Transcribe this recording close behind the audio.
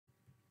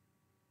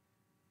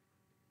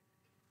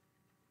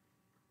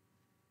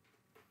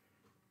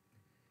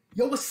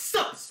Yo, what's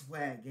up,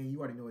 Swag Gang? You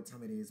already know what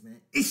time it is, man.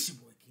 It's your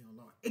boy, KL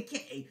Lord,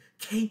 a.k.a.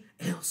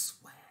 KL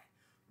Swag.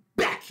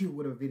 Back here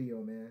with a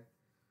video, man.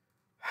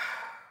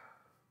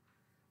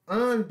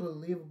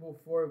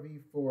 Unbelievable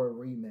 4v4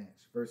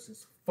 rematch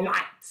versus Flight.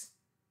 This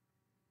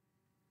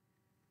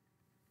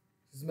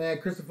is,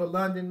 man, Christopher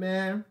London,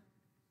 man.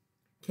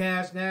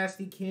 Cash,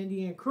 Nasty,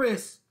 Candy, and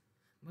Chris.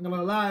 I'm not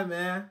gonna lie,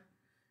 man.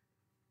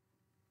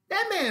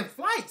 That man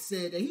Flight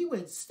said that he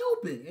went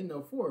stupid in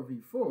the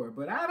 4v4,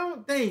 but I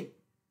don't think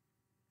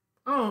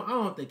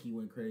he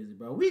went crazy,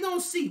 bro. We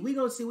gonna see. We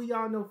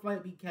all know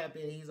Flight be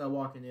capping. He's a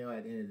walking there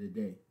at the end of the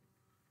day.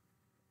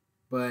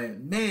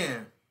 But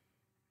man,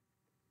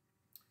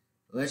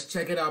 let's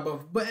check it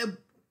out. But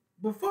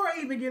before I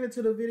even get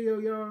into the video,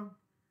 y'all,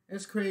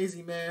 that's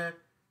crazy, man.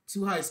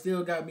 Too High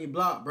still got me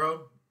blocked,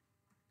 bro.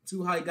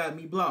 Too High got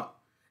me blocked.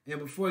 And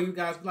before you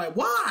guys be like,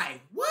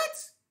 why?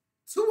 What?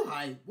 Too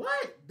High?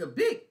 What? The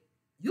big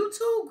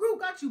YouTube group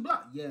got you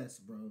blocked? Yes,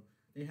 bro.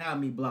 They have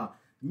me blocked.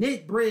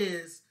 Nick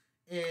Briz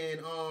and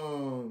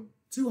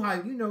Too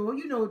High, you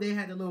know they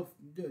had the little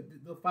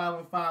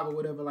 5-on-5 or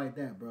whatever like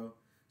that, bro.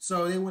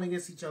 So they went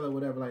against each other,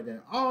 whatever like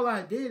that. All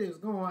I did is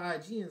go on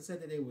IG and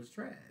said that they was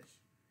trash.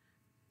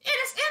 And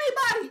it's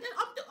anybody.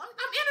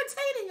 I'm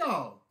entertaining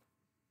y'all.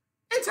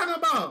 They talking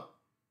about,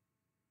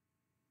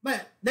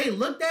 but they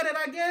looked at it,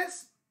 I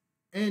guess,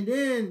 and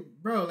then,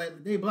 bro,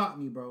 like they blocked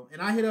me, bro.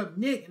 And I hit up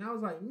Nick, and I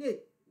was like,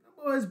 Nick, them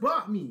boys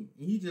blocked me,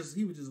 and he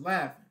was just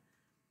laughing.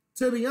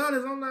 To be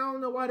honest, I don't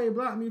know why they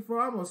blocked me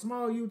for. I'm a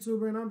small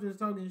YouTuber, and I'm just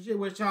talking shit,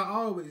 which I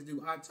always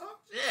do. I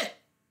talk shit.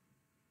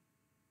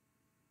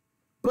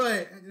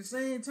 But at the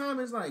same time,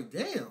 it's like,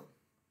 damn,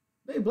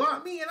 they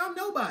blocked me, and I'm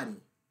nobody.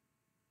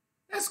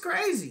 That's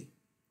crazy.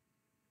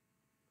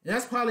 And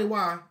that's probably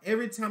why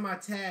every time I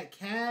tag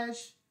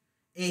Cash,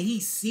 and he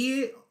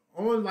see it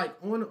on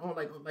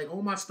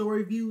my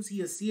story views,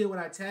 he'll see it when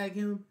I tag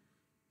him.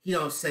 He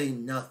don't say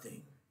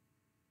nothing.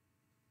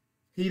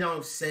 He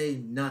don't say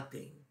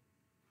nothing.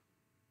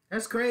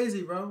 That's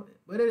crazy, bro.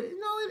 But it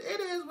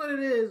is what it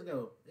is,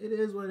 though. It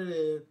is what it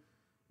is.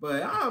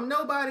 But I'm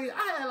nobody.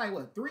 I had like,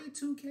 what,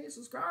 2K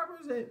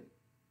subscribers, and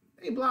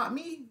they blocked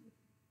me.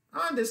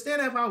 I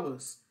understand if I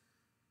was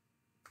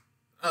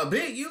a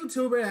big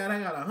YouTuber and I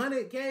got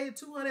 100K,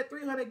 200,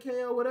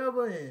 300K or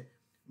whatever, and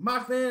my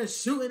fans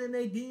shooting in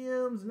their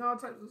DMs and all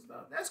types of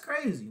stuff. That's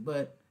crazy.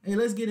 But hey,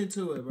 let's get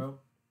into it, bro.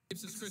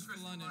 This is Chris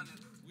from London.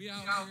 We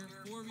out here.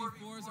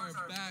 4v4s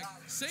are back.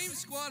 Same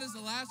squad as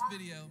the last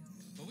video,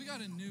 but we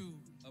got a new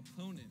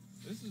opponent.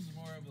 This is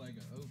more of like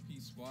an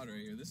OP squad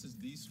right here. This is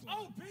the squad.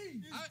 OP! Bro,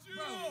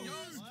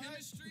 y'all's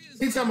chemistry is...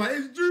 He's talking about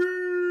it's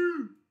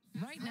Drew!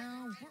 Right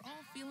now, we're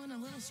all feeling a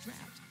little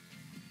strapped.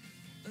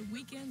 But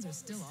weekends are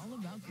still all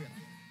about grilling.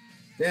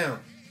 Damn,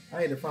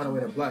 I need to find a way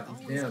to block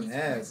this damn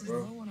ass,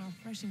 bro.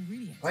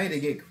 I need to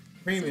get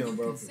premium,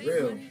 bro, for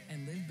real.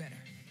 And live better.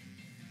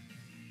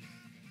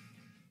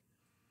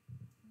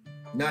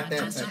 Not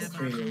that type of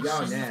premium.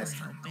 Y'all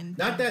nasty.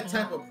 Not that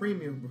type of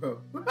premium,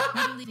 bro.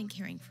 I believe in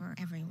caring for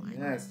everyone.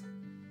 Yes.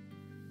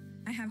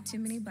 I have too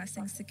many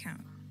blessings to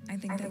count. I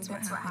think that's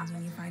what happens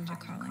when you find your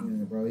calling.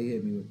 Yeah, bro, he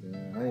hit me with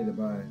that. I need to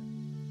buy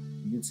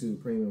YouTube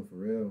premium for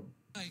real.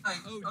 Like,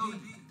 OD,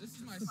 this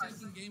is my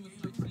second game with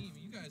my team.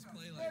 You guys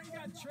play like... Bro, you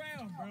got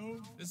trail, bro.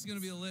 This is going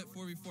to be a lit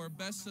 4v4.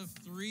 Best of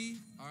 3,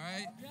 all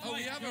right? Oh,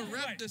 we have a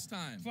rep this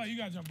time. Flight, you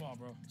got to jump ball,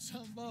 bro.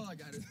 Jump ball, I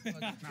got it.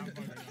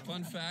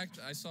 Fun fact,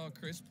 I saw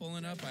Chris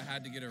pulling up. I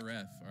had to get a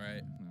ref, all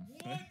right?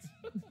 No. What?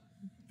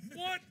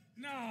 What?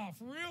 Nah,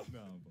 for real? No,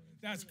 buddy.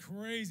 That's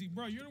crazy.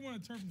 Bro, you're the one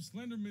that turned from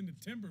Slenderman to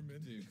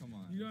Timberman. Dude, come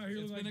on. You out here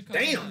it's like, been a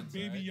couple damn. months,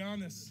 baby right?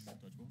 Giannis.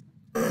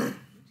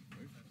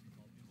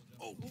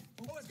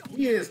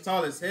 He is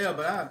tall as hell,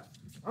 but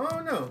I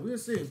don't know. We'll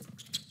see.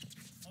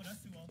 Oh, that's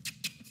too low.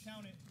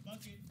 Count it.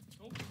 Bucket.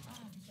 Oh.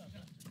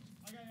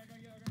 I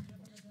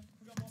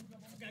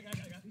got.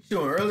 He's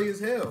showing early as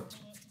hell.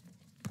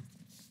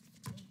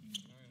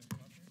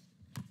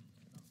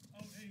 Oh,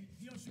 hey,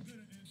 he don't shoot good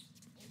at this.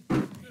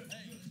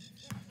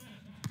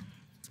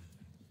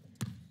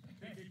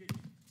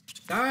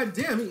 God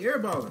damn, he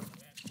airballing.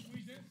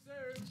 Yes,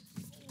 sir.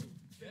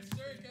 Yes,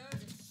 sir,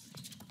 guys.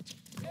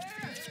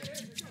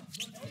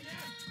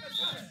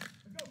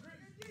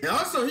 And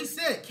also, he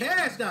said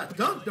Cash got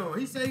dunked on.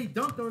 He said he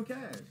dunked on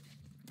Cash.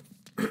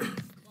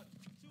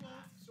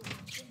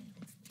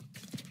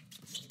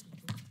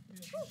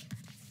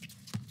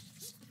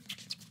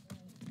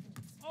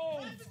 Oh,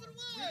 Travis in the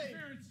way.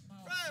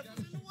 Travis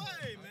in the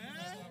way, man.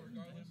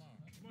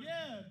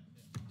 Yeah.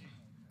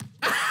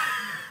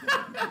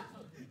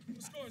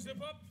 Score,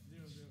 zip up.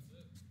 0-0.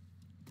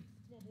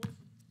 Come on, boys.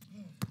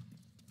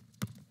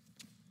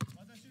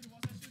 Watch that shooter.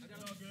 I got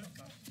it all good.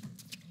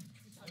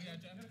 Oh, yeah,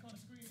 Jeff. I'm gonna call the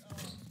screen. Come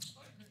on.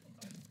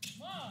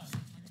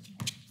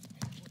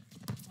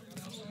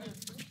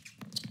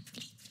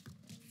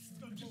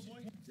 Let's go,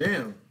 boy.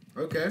 Damn.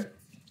 Okay.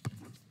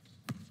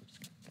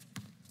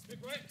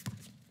 Big right.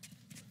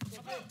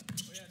 Up. Oh,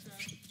 yeah,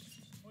 Travis.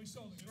 Oh, he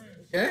stole it. Right.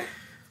 Okay.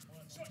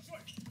 Short.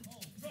 Oh,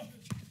 go.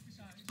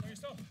 There you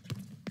go.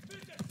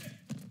 Finish that shit.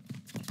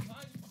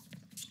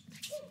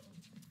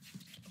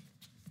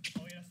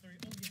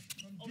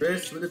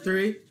 Chris with the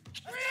 3.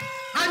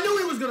 I knew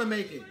he was gonna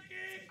make it.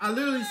 I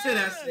literally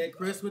said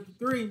Chris with the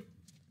 3.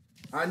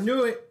 I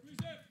knew it.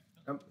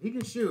 He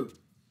can shoot.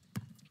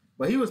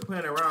 But he was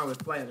playing around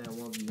with Flight in that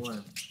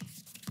 1v1.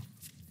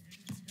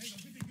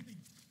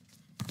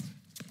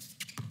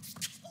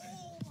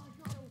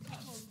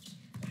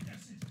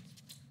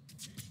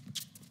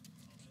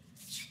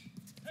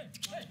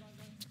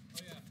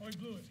 Oh, he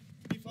blew it.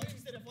 He Flight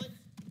instead of Flight.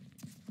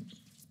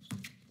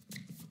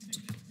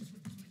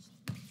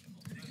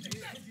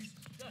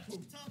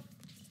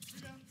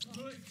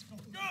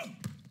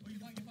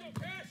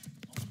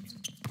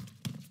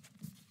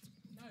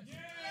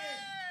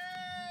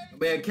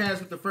 Man, Kaz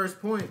with the first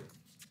point.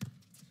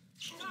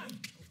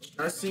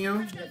 I see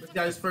him. He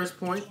got his first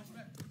point.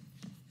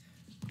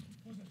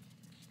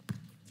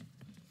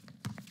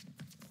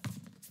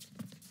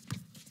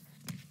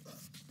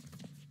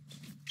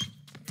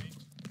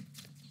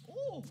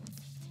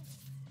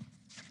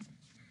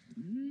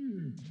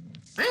 Man,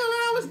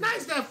 that was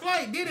nice that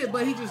Flight did it,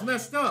 but he just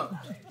messed up.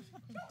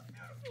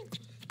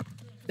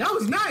 That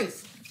was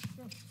nice.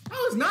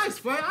 That was nice,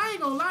 Flight. I ain't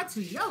gonna lie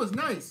to you. That was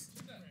nice.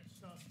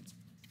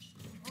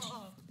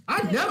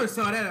 I never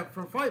saw that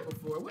from Flight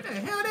before. Where the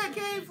hell that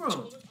came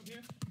from?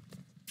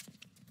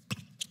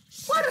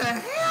 Where the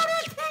hell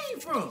that came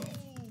from?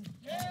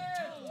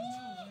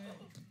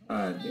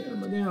 God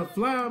damn, I damn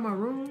fly out of my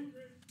room.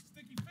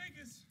 Sticky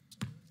fingers.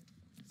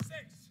 6.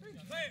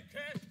 Play it,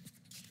 Cash.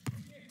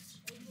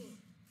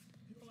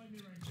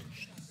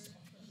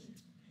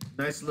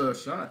 Nice little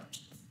shot.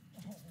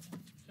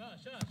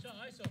 Shot.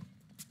 ISO.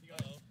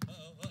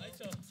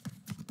 ISO.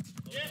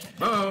 Yeah.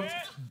 Uh-oh.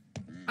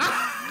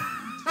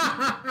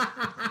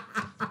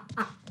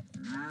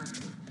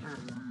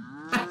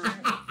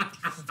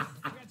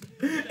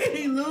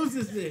 He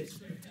loses it.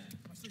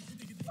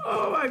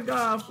 Oh my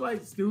God,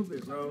 Flight's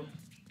stupid, bro.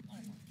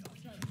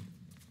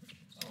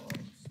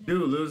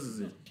 Dude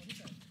loses it.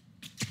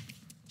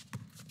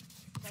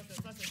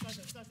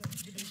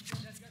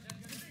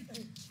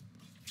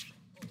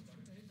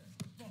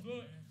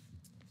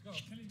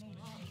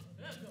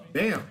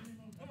 Damn.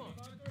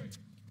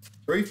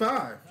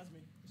 3-5.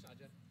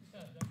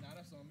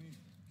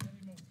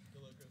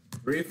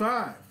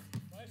 3-5.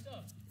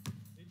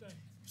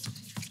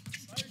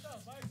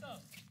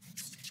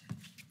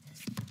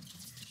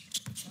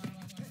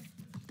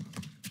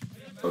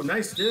 Oh,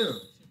 nice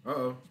steal.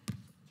 Uh-oh.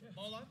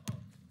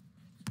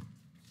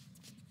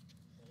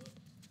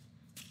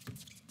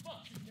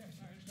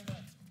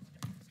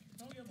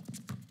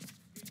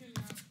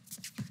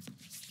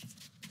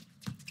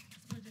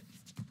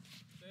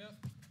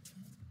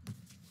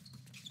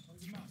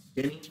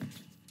 Kenny.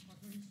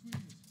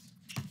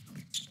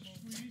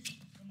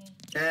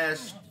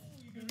 Cash.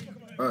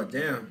 Oh,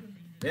 damn.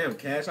 Damn,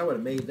 Cash. I would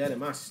have made that in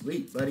my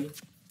sleep, buddy.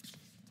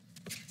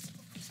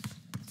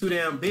 Too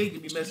damn big to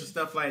be messing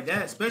stuff like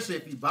that, especially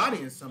if you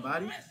bodying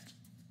somebody.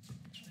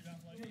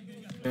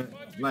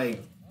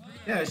 Like,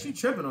 yeah, she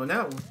tripping on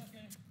that one.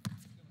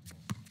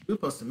 You're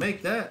supposed to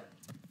make that.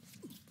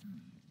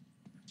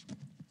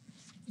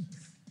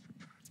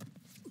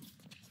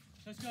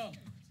 Let's go.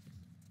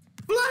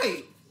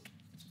 Flight!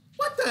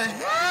 What the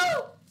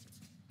hell?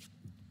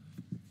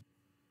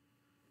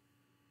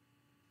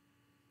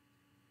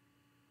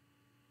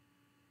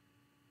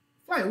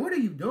 Flight, what are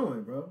you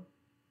doing, bro?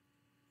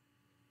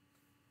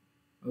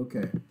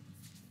 Okay.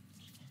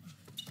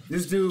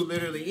 This dude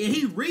literally,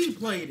 he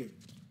replayed it.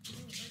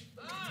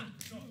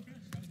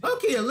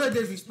 Okay, a little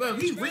disrespectful.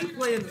 He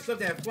replaying the stuff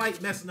that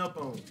Flight messing up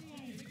on.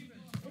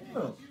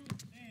 Damn.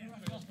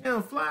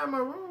 Damn, fly in my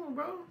room,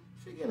 bro.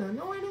 She getting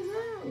annoying as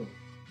hell.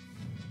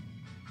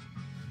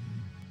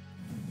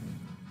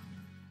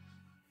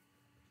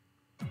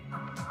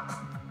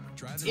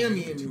 Try the Damn,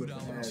 new you with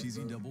 $2 the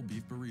cheesy ass, bro. double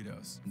beef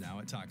burritos, now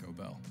at Taco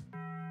Bell.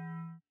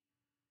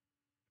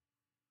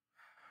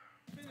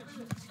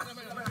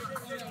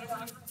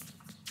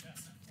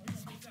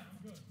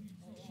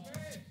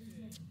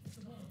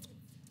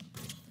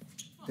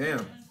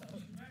 Damn.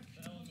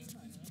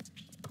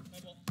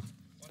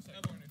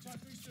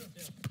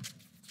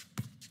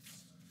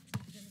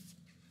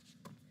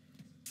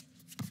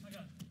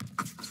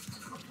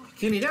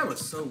 Kenny, that was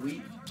so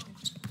weak.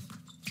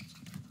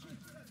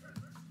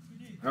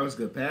 That was a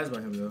good pass by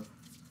him, though.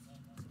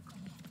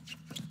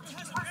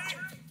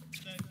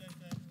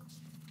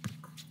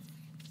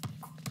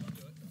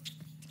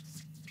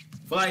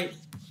 Flight.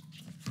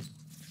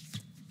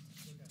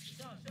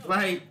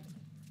 Flight.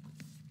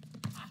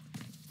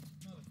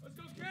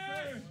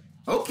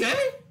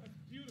 Okay.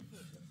 Beautiful.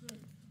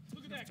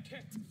 Look at that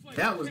cat.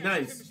 That was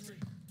nice. Chemistry.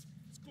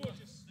 It's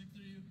gorgeous.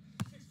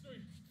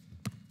 6-3.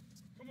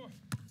 Come on.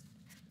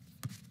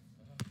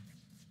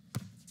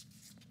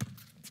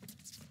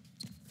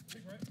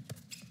 Big right.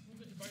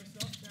 Move it. You by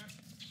yourself. Cash.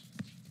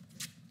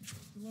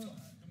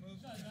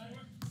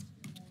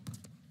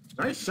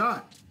 Nice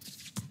shot.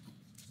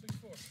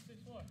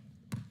 6-4.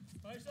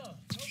 By yourself.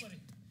 Nobody.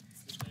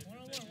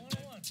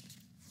 One-on-one.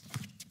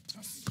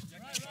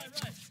 Right.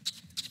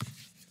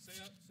 Stay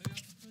up.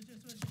 Switch.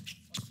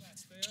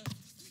 Stay up.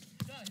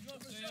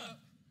 Stay up.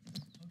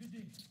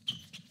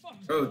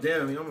 Oh,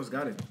 damn, he almost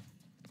got it.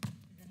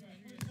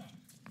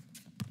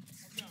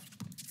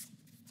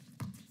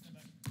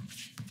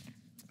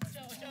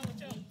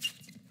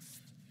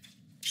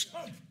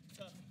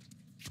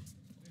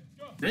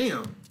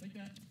 Damn.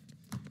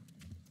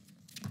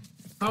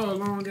 How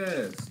long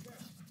ass?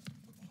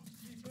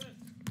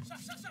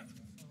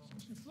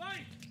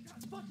 Flight!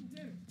 God fucking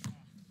damn it.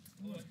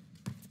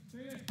 Stay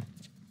in.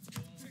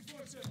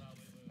 6-4, sir. 6-4.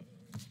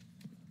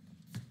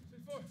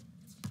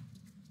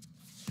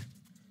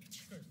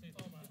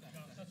 Oh my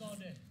God, that's all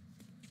day.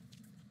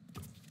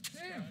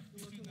 Damn! You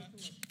don't shoot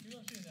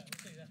that.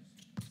 Let's take that.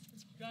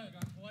 Got it,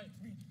 White.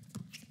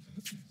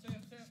 Stay up.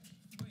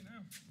 Wait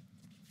now.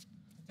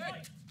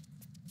 Hey!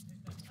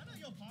 I know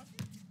your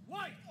pocket.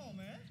 White! Come on,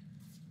 man.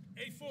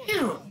 8-4.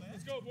 Damn.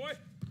 Let's go, boy.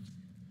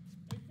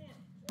 8-4.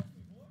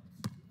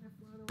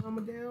 I'm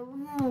a damn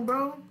room,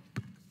 bro.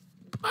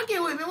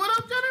 Fucking with me. What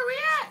I'm trying to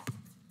react?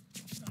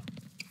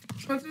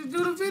 Let's just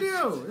do the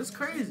video. It's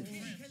crazy.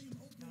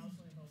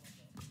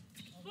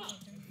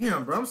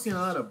 Damn, bro. I'm seeing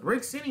a lot of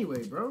bricks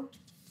anyway, bro.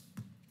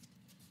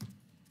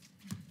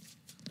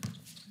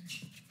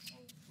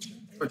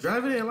 But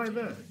driving it like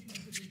that.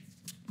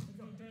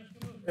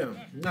 Damn,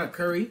 not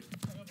Curry.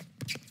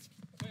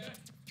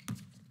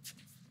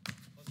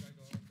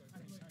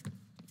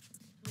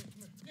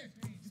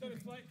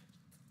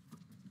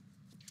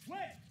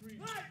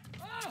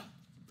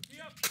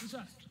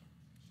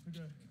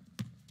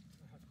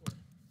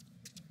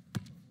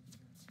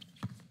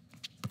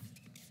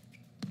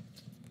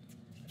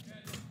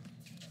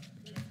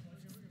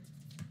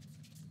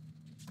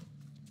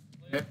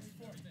 Okay.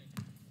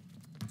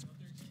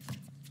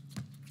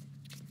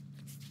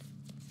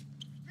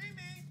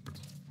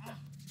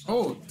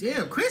 Oh,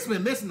 damn. Chris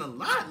been missing a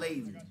lot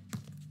lately.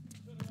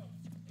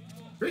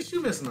 Chris,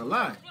 you missing a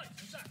lot.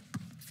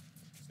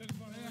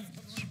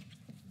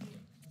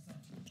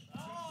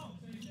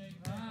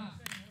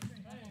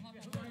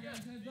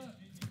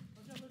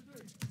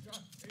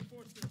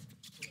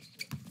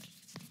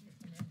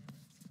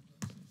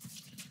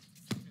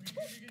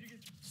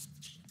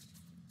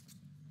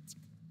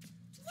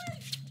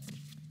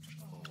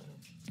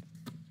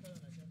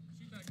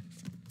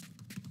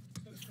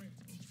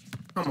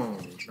 Come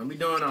on. Don't be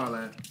doing all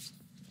that.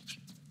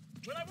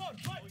 When I run,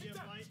 Flight, Oh, yeah,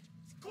 Flight.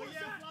 Oh, yeah,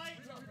 Flight.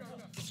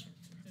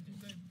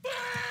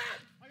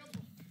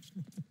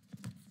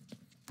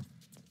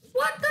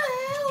 What the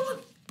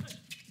hell?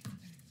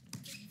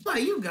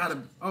 Like, you gotta.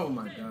 Oh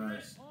my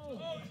gosh.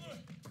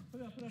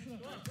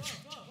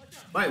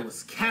 Mike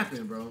was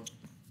capping, bro.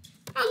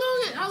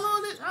 How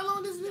long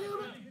this video?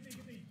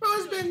 Bro,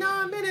 it's been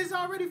 9 minutes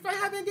already. I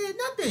haven't did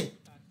nothing.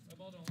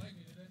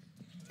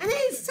 And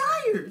he's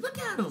tired. Look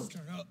at him.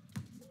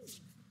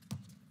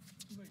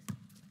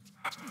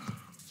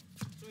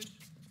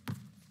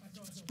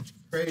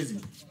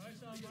 Crazy.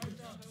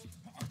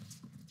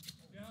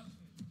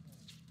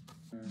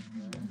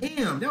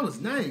 Damn, that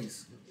was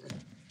nice.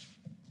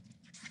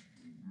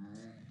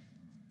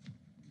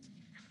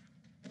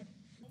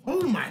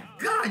 Oh my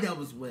God, that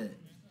was wet.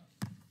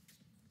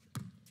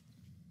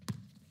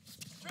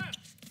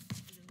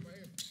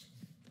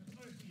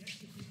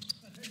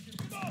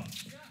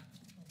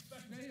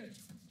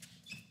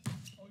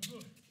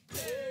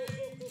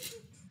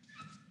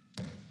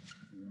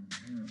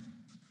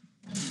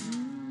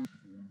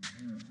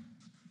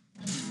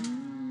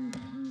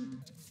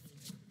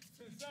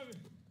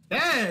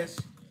 Dash.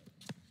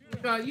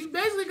 You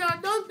basically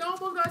got dunked on,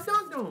 almost got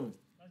dunked on.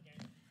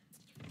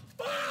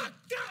 Fuck!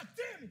 God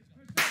damn it!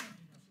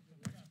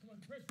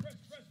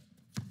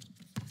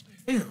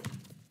 Damn.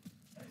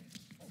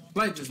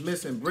 Flight just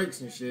missing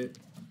bricks and shit.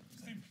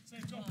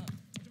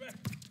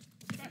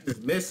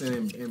 Just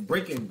missing and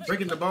breaking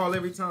the ball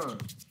every time.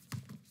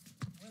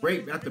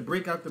 Break after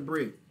break after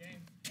break.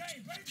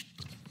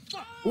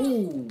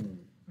 Ooh.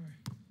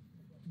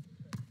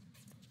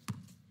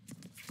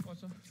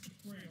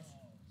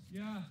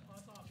 Yeah.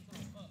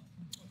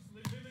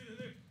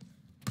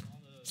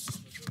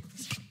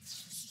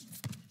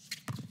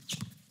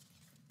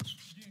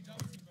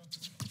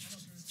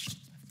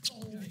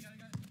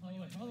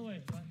 All the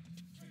way.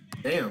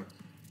 Damn.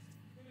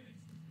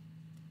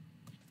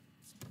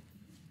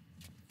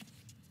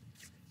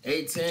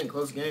 8-10,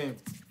 close game.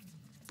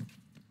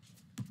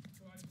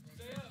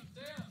 Stay up.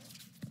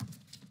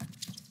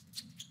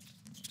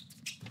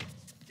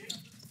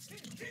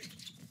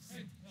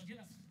 Hey, get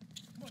up.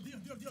 Come on, deal.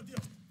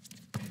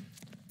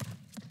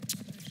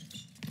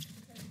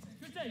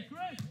 Good day,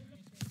 Chris.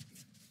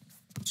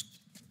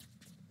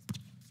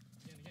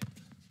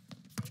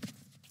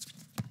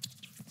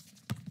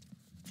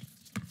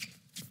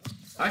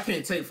 I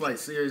can't take Flight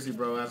seriously,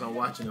 bro, as I'm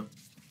watching him.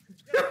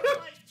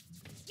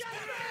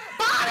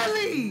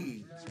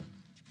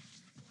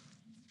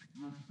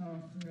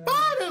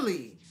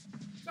 Finally!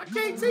 I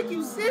can't take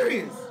you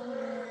serious.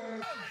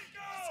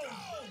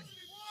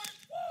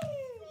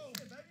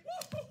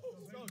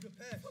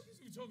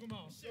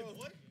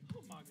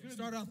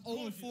 Start off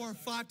 0-4,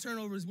 5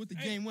 turnovers with the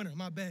game winner.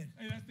 My bad.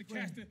 Hey, that's the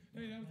cast.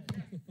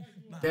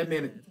 That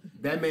man,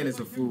 That man is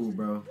a fool,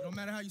 bro. No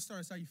matter how you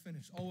start, it's how you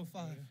finish. 0-5.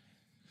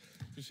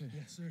 Yes,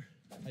 sir.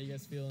 How you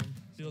guys feeling?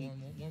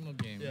 Warm up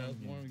game. Yeah,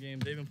 warm game.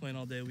 They've been playing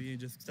all day. We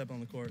just stepped on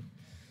the court.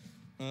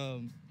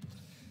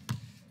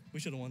 We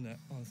should have won that,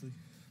 honestly.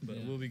 But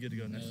we'll be good to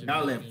go next year.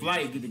 Y'all let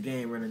Flight get the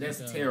game runner.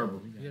 That's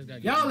terrible.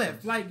 Y'all let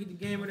Flight get the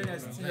game runner.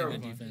 That's terrible.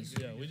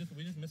 Yeah, we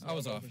just missed. I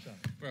was off,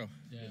 bro.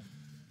 Yeah.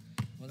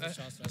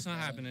 That's not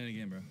happening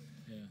again, bro.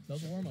 Yeah. That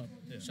was a warm up.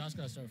 Yeah. Shots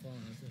gotta start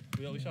falling. That's it.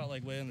 We shot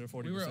like way under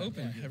 40%. We were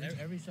open.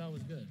 Every shot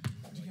was good.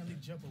 You can't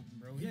leave jump open,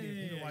 bro.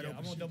 Yeah. Wide open.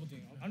 I'm on double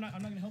team. I'm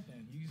not gonna help that.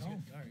 You just All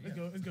right, let's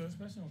go. Let's go.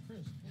 especially on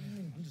Chris.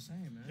 I'm just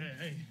saying, man. Yeah,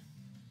 hey.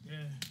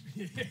 Yeah.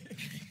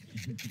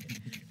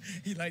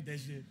 He like that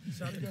shit.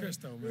 Shout out to Chris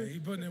though, man. He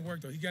putting in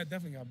work though. He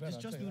definitely got better.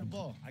 Just trust me with the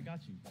ball. I got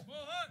you. Well,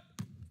 Hunt,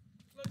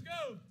 let's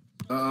go.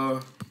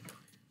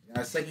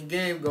 Got a second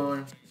game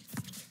going.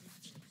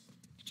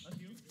 That's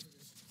you.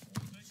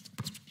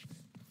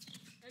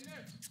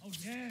 Oh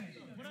yeah.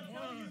 What I'm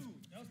telling you.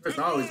 Chris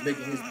always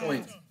making his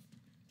points.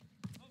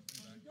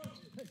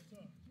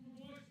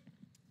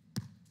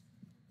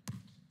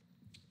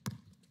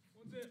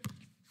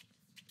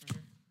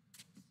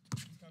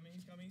 He's coming.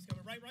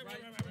 Right.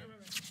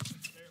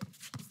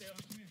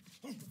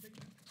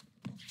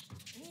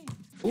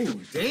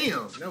 Ooh,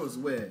 damn, that was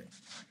wet.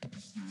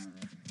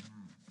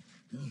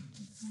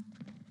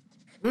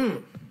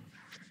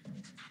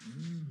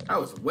 That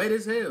was wet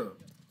as hell.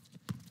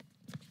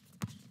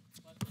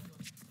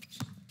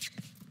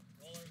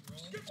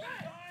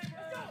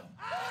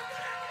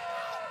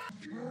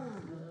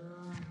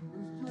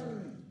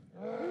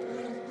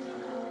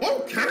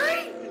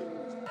 Okay.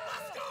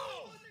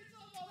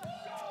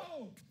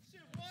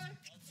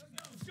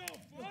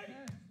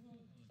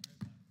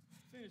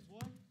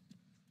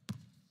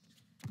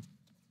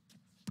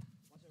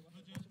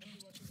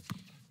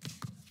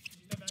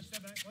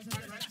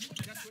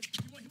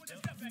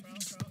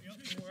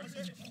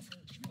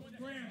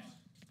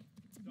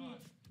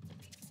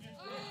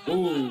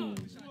 Ooh.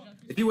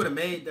 If he would have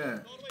made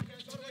that.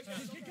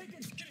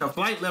 The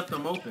Flight left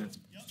them open.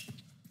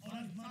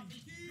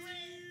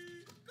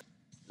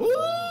 Ooh. I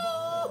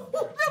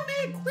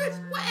mean, Chris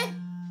wet.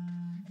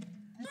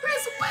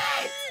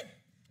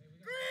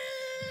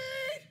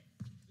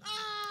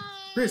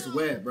 Chris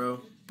wet,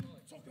 bro.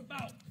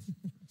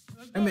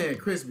 That man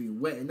Chris be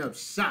wetting up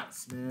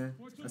shots, man.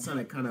 That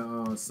sounded kind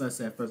of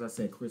sus at first. I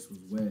said Chris was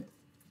wet.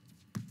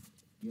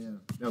 Yeah,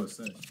 that was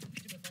sus.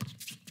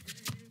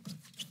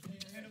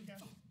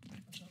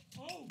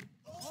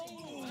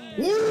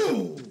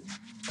 Ooh!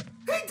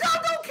 He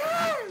dunked on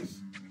Cash!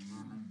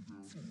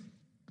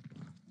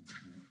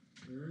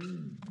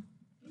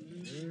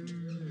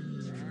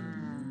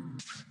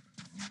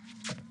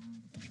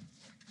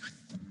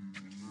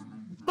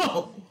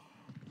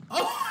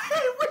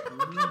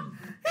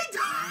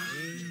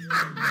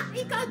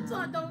 He got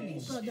dunked on me. He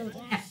dunked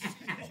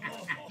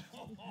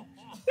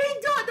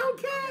on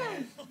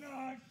Cash.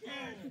 Nah,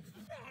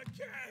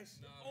 Cash.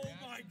 Oh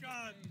my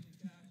God.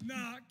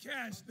 Nah,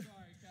 Cash.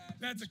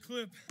 That's a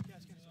clip.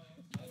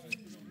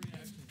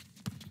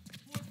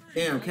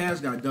 Damn, Cash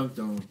got dunked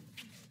on.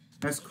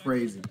 That's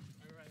crazy.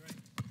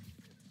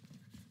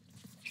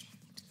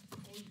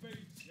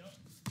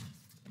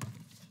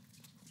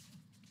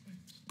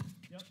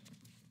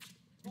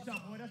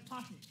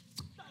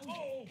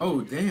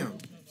 Oh, damn.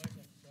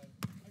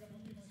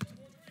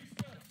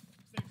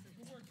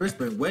 Chris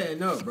been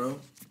wetting up, bro.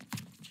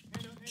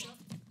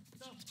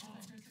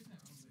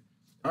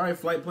 All right,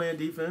 Flight playing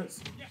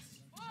defense.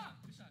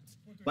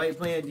 Flight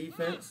playing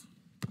defense.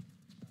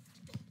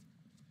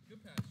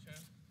 Good pass, Chad.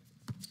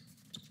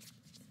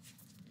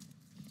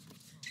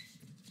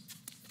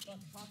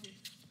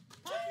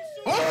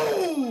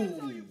 Oh!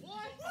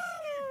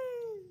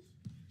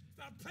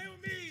 Stop playing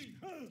with me.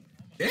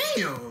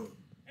 Damn!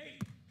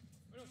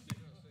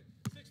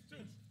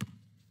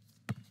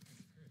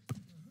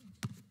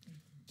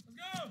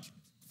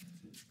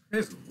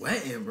 Let's It's go.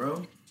 wetting,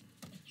 bro.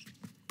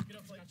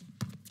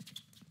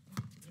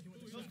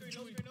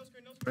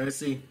 Let's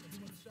see.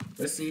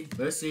 Let's see.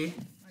 Let's see.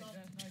 All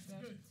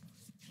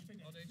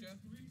day, Jeff.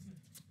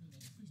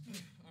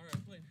 All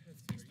right, play.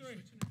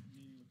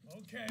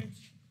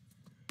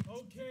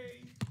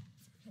 Okay.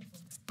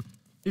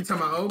 You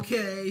talking about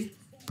okay?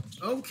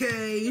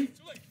 Okay.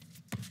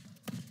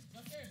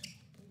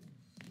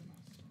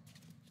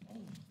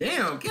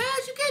 Damn,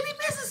 Cash, you can't be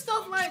missing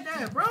stuff like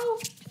that, bro.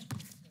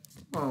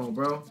 Come on,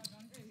 bro.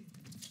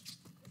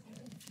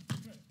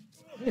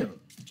 Damn.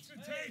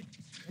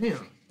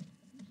 Damn.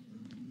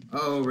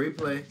 Oh,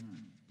 replay.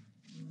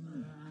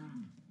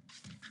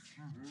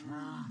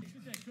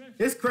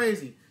 It's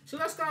crazy. Should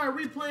I start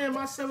replaying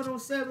my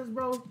 7-on-7s,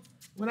 bro?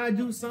 When I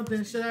do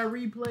something, should I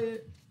replay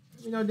it?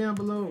 Let me know down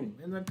below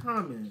in the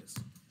comments.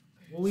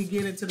 When we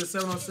get into the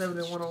 7-on-7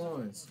 and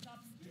 1-on-1s.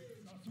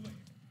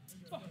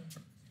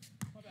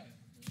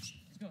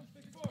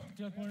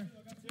 Good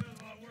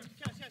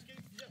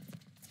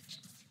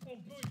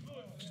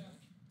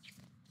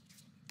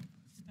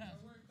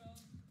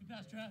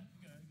pass, Trav.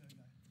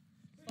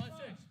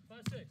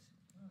 5-6.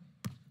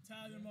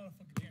 Italian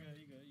motherfucker. You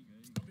good.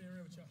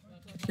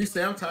 He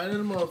said, I'm tired of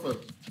the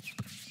motherfucker.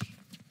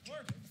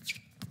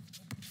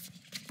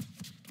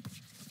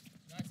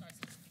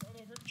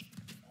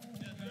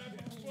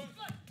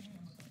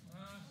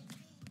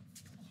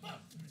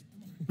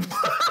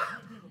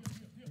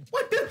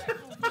 What the?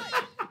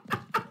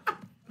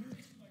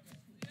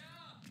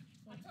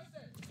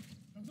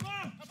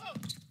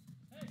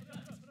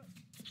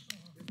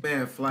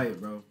 Man,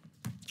 flight, bro.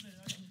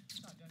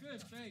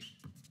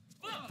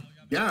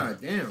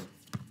 God damn.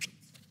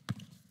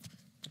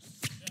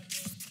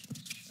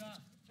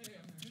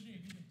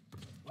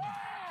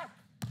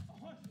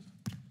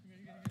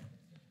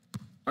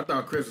 I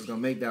thought Chris was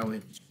gonna make that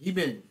one. He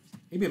been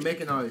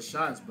making all his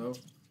shots, bro.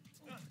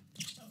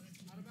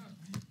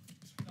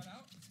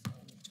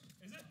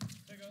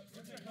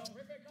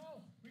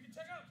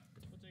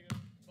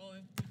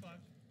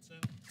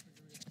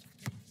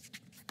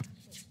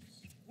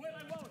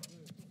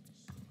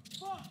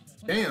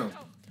 Damn.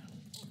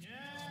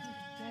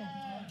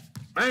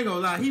 I ain't gonna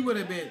lie, he would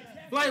have been,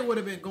 Flight would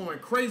have been going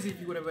crazy if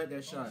he would have had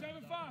that shot. 7-5.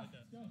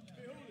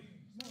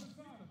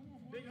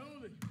 Big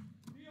holy.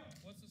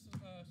 What's this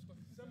score?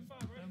 7-5,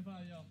 right?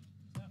 7-5, yo.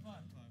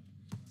 7-5.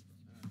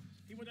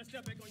 He went that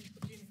step back on you,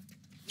 Bikini.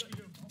 What you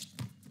do?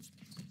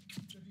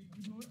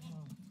 You do it?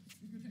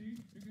 You good, D?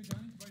 You good,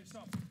 Johnny? By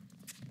yourself. By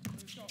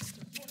yourself.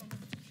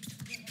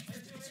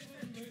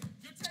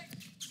 Good take.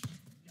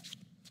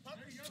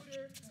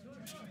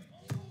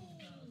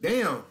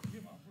 Damn.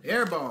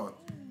 Airball.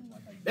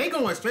 They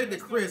going straight to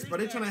Chris, but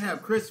they trying to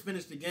have Chris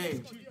finish the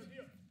game.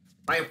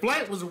 Like,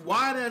 Flight was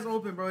wide ass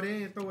open, bro. They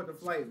didn't throw it to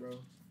Flight, bro. I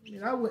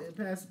mean, I wouldn't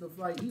pass it to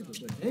Flight either,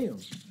 but damn.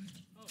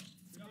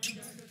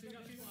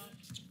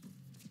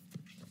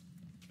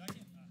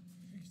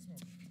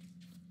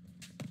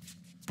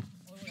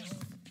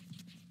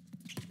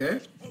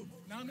 Okay.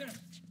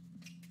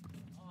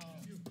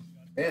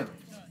 Damn.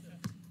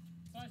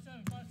 5-7,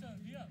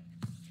 5-7, be up.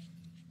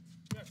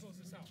 We gotta close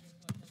this out.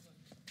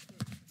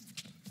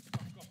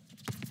 Go.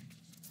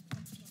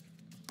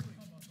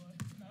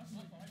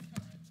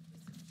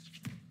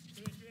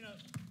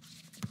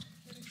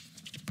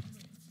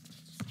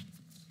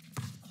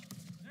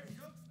 There you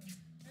go.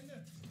 And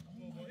then.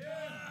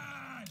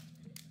 Yeah.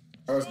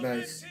 That was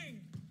nice. 8-5.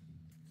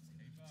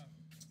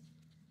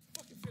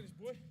 Fucking finish,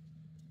 boy.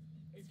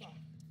 8-5.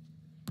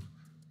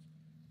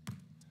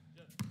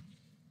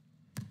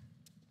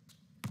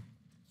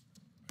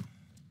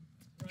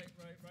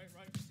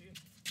 Right. See it.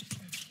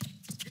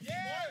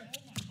 Yeah.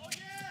 Oh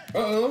yeah.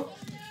 Uh-oh.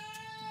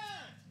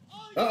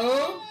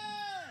 Uh-oh.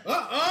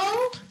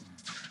 Uh-oh.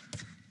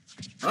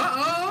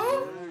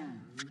 Uh-oh.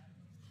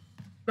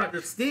 Got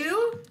the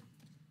steal.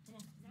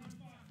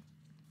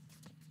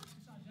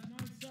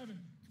 9-7.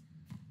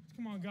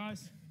 Come on,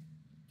 guys.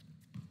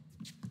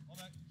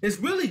 It's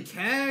really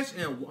Cash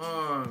and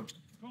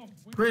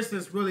Chris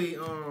is really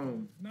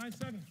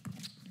 9-7.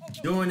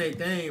 doing their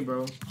thing,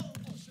 bro. So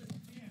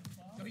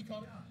he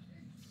caught it.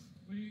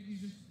 But he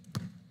just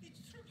he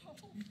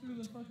threw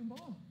the fucking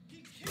ball.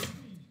 He kicked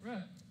me.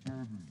 Right.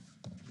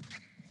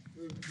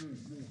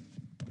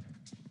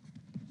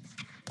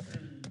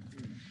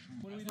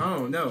 I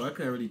don't know. I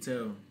couldn't really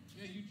tell.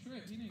 Yeah, you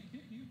tripped. He didn't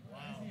kick you.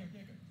 Wow.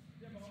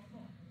 Yeah, but come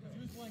on. He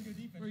was playing good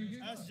defense.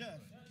 Ask Jeff.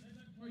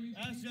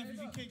 Ask Jeff if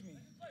he kicked me.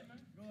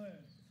 Go ahead.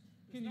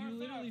 Can you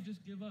literally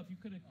just give up? You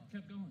could have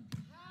kept going.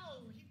 How?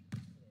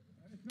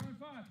 It's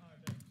 9-5.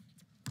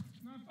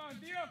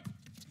 9-5. D up.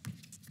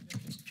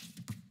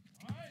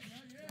 All right,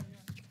 yeah.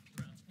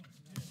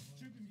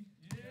 Tripping me.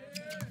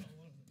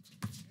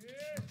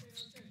 Yeah.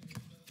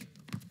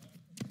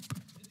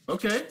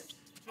 Okay.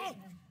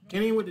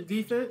 Kenny with the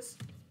defense.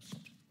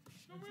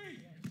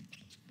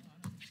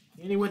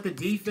 Kenny with the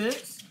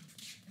defense.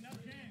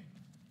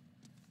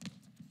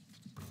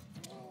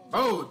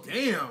 Oh,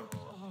 damn.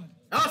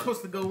 I was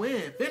supposed to go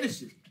in.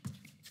 Finish it.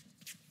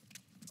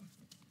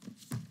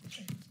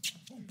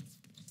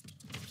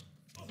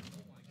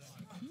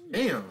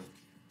 Damn.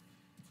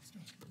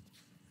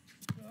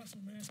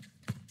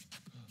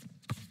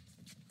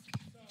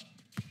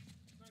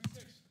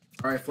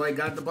 All right, Flight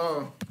got the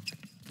ball.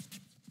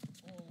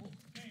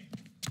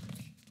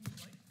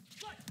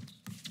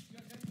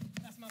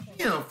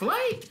 Damn,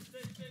 Flight.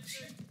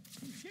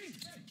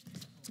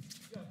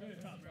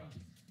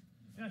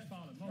 That's fine.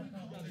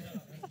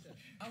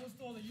 I was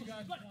told that you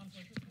guys want to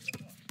play this.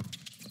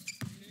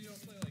 You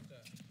don't play like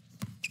that.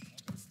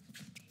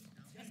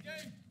 Yes,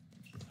 game.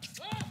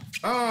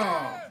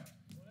 Oh.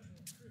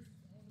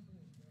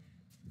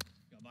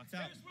 Got boxed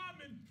out.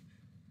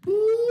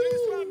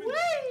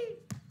 Woo-wee.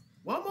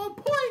 One more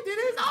point, then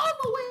it's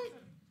over with.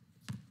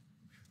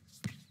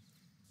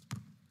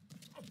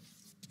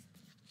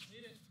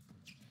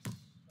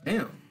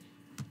 Damn.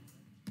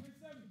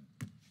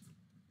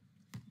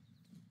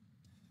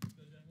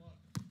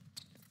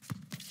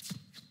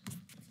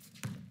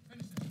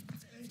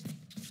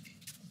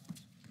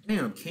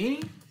 Damn,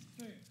 Kenny.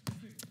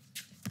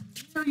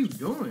 What are you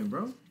doing,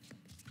 bro?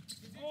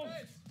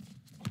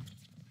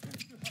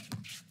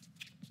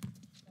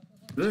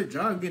 Good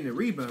job getting the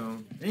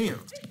rebound. Damn.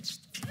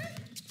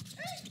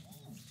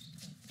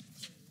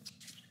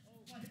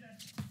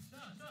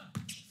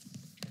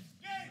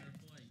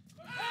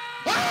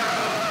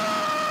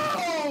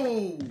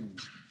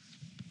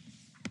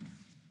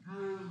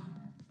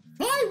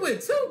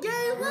 2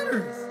 game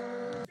winners.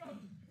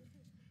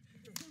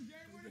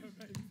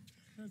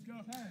 Let's go.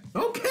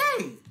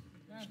 Okay.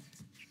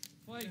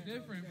 Flight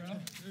different,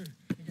 bro.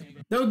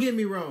 Don't get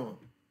me wrong.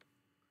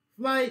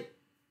 Flight,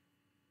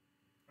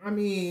 I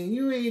mean,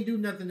 you ain't do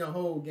nothing the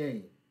whole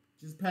game.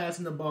 Just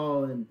passing the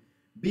ball and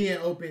being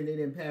open, they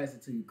didn't pass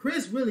it to you.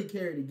 Chris really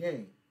carried the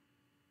game.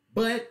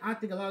 But I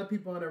think a lot of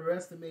people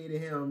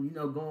underestimated him, you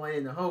know, going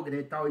in the hole because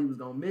they thought he was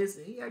going to miss,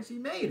 and he actually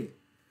made it.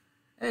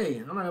 Hey,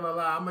 I'm not going to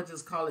lie. I'm going to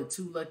just call it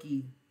two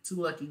lucky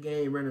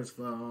game winners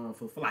for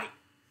Flight,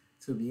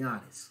 to be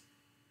honest.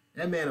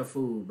 That man a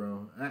fool,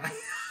 bro. I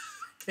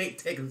can't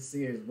take him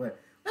serious, but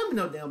let me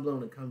know down below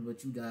in the comments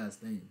what you guys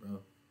think, bro.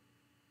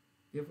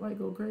 If Flight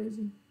go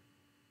crazy,